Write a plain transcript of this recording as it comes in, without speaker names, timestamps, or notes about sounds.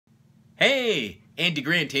Hey, Andy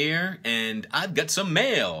Grant here, and I've got some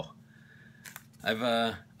mail. I've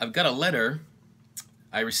got a letter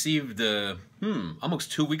I received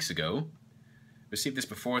almost 2 weeks ago. Received this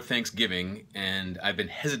before Thanksgiving, and I've been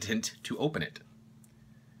hesitant to open it.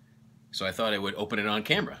 So I thought I would open it on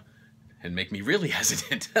camera and make me really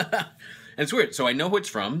hesitant. And it's weird. So I know who it's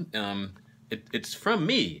from. It's from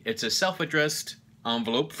me. It's a self-addressed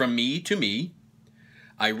envelope from me to me.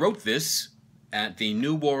 I wrote this at the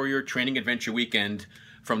New Warrior Training Adventure Weekend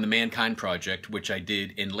from the Mankind Project, which I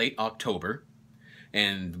did in late October.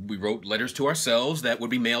 And we wrote letters to ourselves that would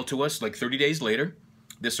be mailed to us like 30 days later.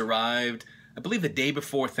 This arrived, I believe, the day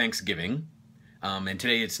before Thanksgiving. And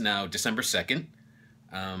today it's now December 2nd.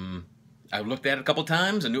 I looked at it a couple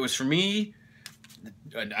times and knew it was for me.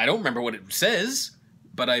 I don't remember what it says,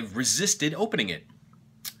 but I've resisted opening it,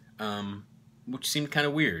 which seemed kind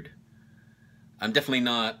of weird. I'm definitely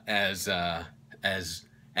not as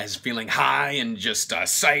feeling high and just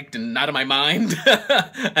psyched and out of my mind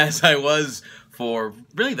as I was for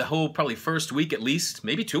really the whole probably first week at least,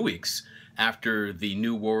 maybe 2 weeks after the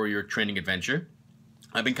New Warrior Training Adventure.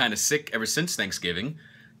 I've been kind of sick ever since Thanksgiving,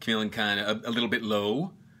 feeling kind of a little bit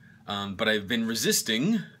low, but I've been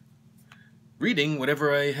resisting reading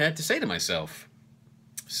whatever I had to say to myself.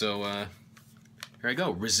 So here I go,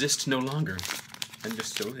 resist no longer. And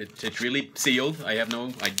just so it's really sealed. I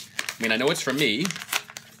mean, I know it's from me.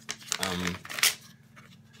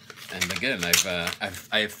 And again,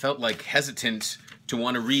 I've felt like hesitant to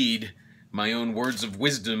want to read my own words of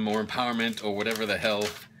wisdom or empowerment or whatever the hell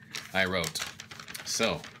I wrote.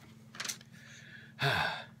 So,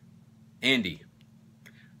 Andy.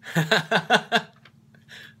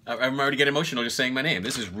 I'm already getting emotional just saying my name.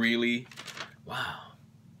 This is really, wow.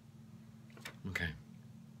 Okay.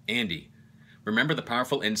 Andy. Remember the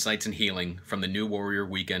powerful insights and healing from the New Warrior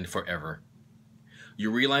Weekend forever.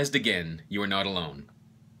 You realized again you are not alone.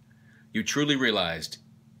 You truly realized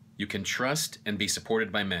you can trust and be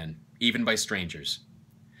supported by men, even by strangers.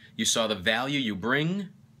 You saw the value you bring,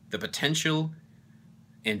 the potential,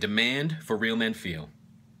 and demand for real men feel.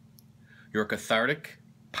 Your cathartic,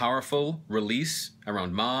 powerful release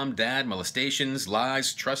around mom, dad, molestations,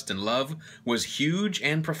 lies, trust, and love was huge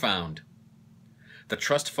and profound. The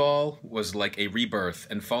trust fall was like a rebirth,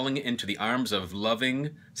 and falling into the arms of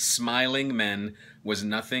loving, smiling men was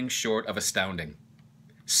nothing short of astounding.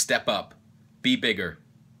 Step up. Be bigger.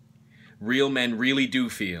 Real men really do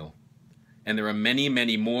feel, and there are many,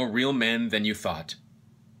 many more real men than you thought.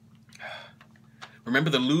 Remember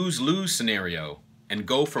the lose-lose scenario, and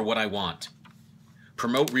go for what I want.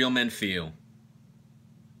 Promote real men feel.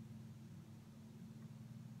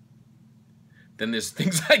 Then there's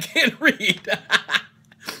things I can't read.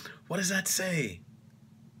 What does that say?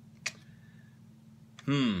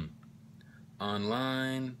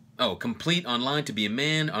 Online. Oh, complete online to be a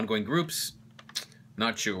man, ongoing groups.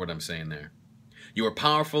 Not sure what I'm saying there. You are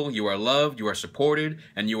powerful, you are loved, you are supported,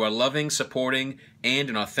 and you are loving, supporting, and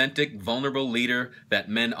an authentic, vulnerable leader that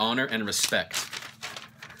men honor and respect.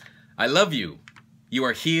 I love you. You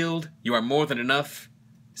are healed. You are more than enough.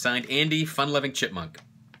 Signed, Andy, Fun-Loving Chipmunk.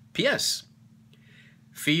 P.S.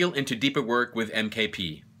 Feel into deeper work with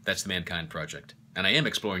MKP. That's the Mankind Project. And I am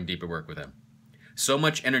exploring deeper work with them. So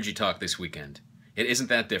much energy talk this weekend. It isn't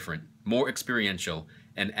that different. More experiential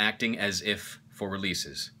and acting as if for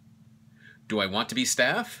releases. Do I want to be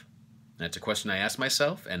staff? That's a question I ask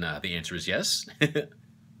myself, and the answer is yes.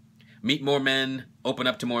 Meet more men. Open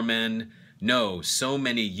up to more men. No, so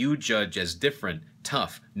many you judge as different,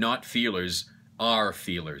 tough, not feelers, are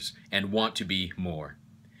feelers, and want to be more.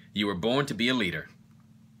 You were born to be a leader.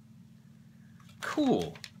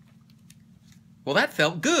 Cool. Well, that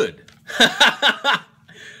felt good. I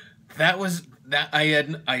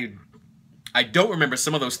don't remember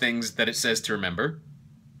some of those things that it says to remember.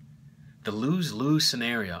 The lose-lose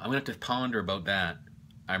scenario. I'm going to have to ponder about that.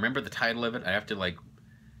 I remember the title of it. I have to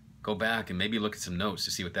go back and maybe look at some notes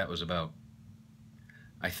to see what that was about.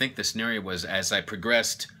 I think the scenario was as I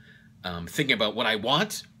progressed, thinking about what I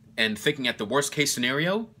want and thinking at the worst case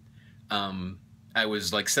scenario, I was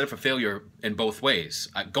set up for failure in both ways.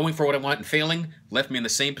 Going for what I want and failing left me in the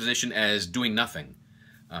same position as doing nothing,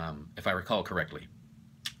 if I recall correctly.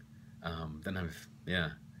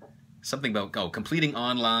 Something about, completing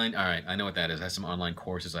online. All right, I know what that is. I have some online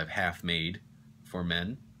courses I've half made for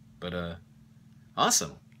men, but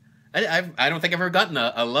awesome. I don't think I've ever gotten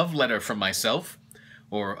a love letter from myself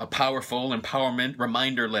or a powerful empowerment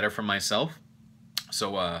reminder letter from myself.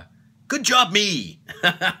 So, good job, me.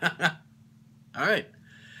 All right.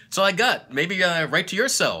 So I got, maybe write to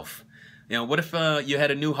yourself. You know, what if you had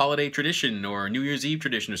a new holiday tradition or a New Year's Eve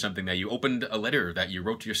tradition or something that you opened a letter that you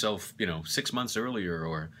wrote to yourself, 6 months earlier,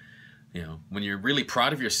 or, when you're really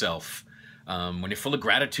proud of yourself, when you're full of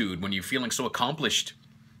gratitude, when you're feeling so accomplished,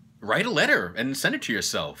 write a letter and send it to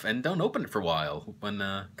yourself, and don't open it for a while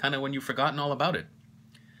when you've forgotten all about it.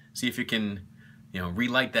 See if you can,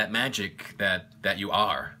 relight that magic that you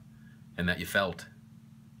are and that you felt.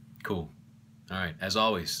 Cool. All right. As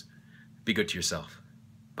always, be good to yourself.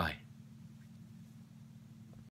 Bye.